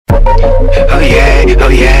Oh yeah, oh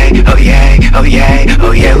yeah, oh yeah, oh yeah,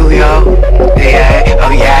 oh yeah, oh yo. Yeah,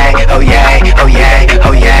 oh yeah, oh yeah, oh yeah,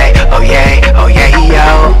 oh yeah, oh yeah, oh yeah, yo.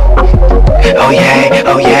 Oh yeah,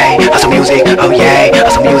 oh yeah, some music, oh yeah,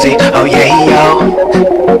 some music, oh yeah, yo.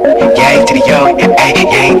 Yay to the yo,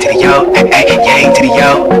 yay to the yo, yay to the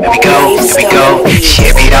yo. Here we go, here we go.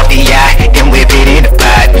 Ship it off the yacht, then whip it in the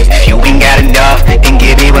pot. If you ain't got enough, then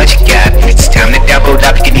give me what you got. It's time to double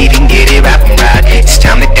up, you can even get it right and right. It's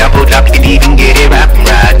time to double up, you can even get it right and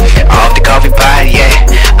right. Off the coffee pot, yeah,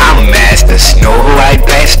 I'm a master. Snow White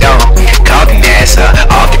blast on, call the NASA.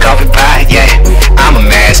 Off the coffee pot, yeah, I'm a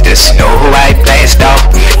master. Snow White blast off,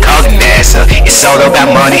 call the NASA. It's all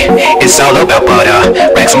about money, it's all about butter.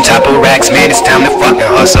 Racks on top of racks, man, it's time to fucking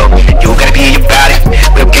hustle. You gotta be about it,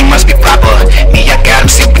 whip game must be proper. Me, I got him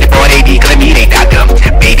sick with the boy, they be calling me they doctor.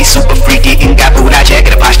 Baby super freaky and got food, I check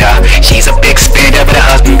it a pasta. She's a big spender, but her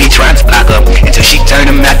husband be trying to block her. Until she turned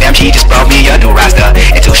him out, damn, she just brought me a new roster.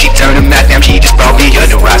 Until she turned him out, damn, she just brought me a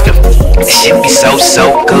new roster. This shit be so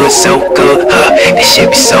good, This shit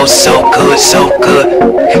be so good,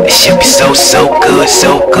 This shit be so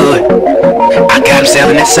good, I got him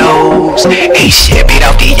selling the souls. Hey, shit, beat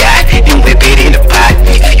off the yacht, then whip it in the pot.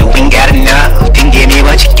 If you ain't got enough, then give me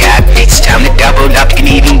what you got. It's time to double up, you can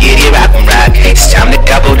even get it right and right. It's time to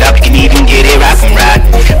double up, you can even get it right and right.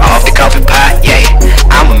 Off the coffee pot, yeah,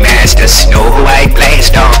 I'm a master. Snow White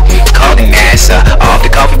blast on, call the NASA. Off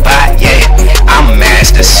the coffee pot, yeah, I'm a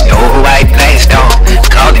master. Snow White blast on,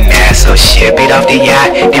 call the NASA. Ship it off the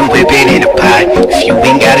yacht, then whip it in the pot. If you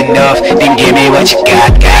ain't got enough, then give me what you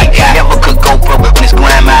got. Never could go broke on this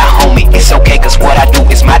grind, my homie. It's okay, cause what I do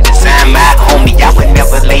is my design, my homie. I would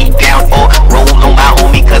never lay down or roll on my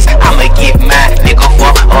homie, cause I'ma get my nigga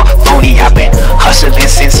for a phony. I've been hustling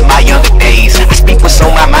since my younger days. I speak what's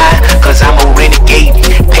on my mind, cause I'm a renegade.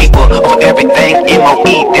 Paper over everything,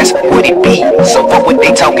 MOE, that's what it be. So fuck what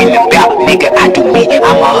they talking about, nigga, I do me.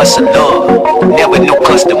 I'm a hustler, never no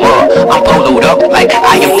customer. I'm poloed up like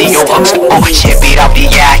I am Theo Huxter. Oh, shit, beat off the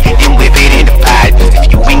yacht, then whip it in the pot.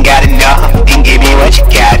 If you ain't got enough, then give me what you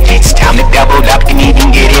got. It's time to double up, you can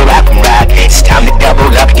even get it right and right. It's time to double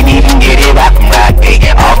up, you can even get it right and right. Hey,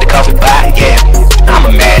 off the coffee pot, yeah, I'm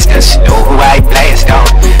a master. Snow White blast on,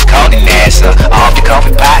 call the NASA. Off the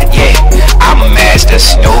coffee pot, yeah, I'm a master.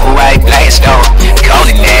 Snow White blast on, call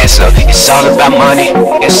the NASA. It's all about money,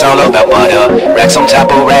 it's all about butter. Racks on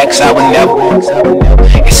top of racks, I would never.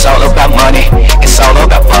 It's all about money, it's all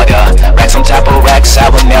about butter. Racks on top of racks, I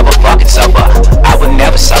would never fucking suffer. I would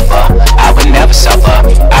never suffer, I would never suffer,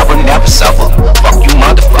 I would never suffer. Fuck you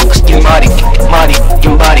motherfuckers, get money, get money,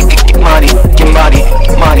 get money, get money, get money,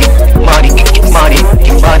 get money, money, get money,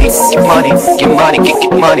 get money, get money, get money,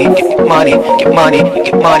 get money, get money, get money,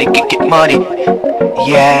 get money, get money.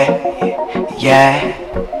 Yeah, yeah.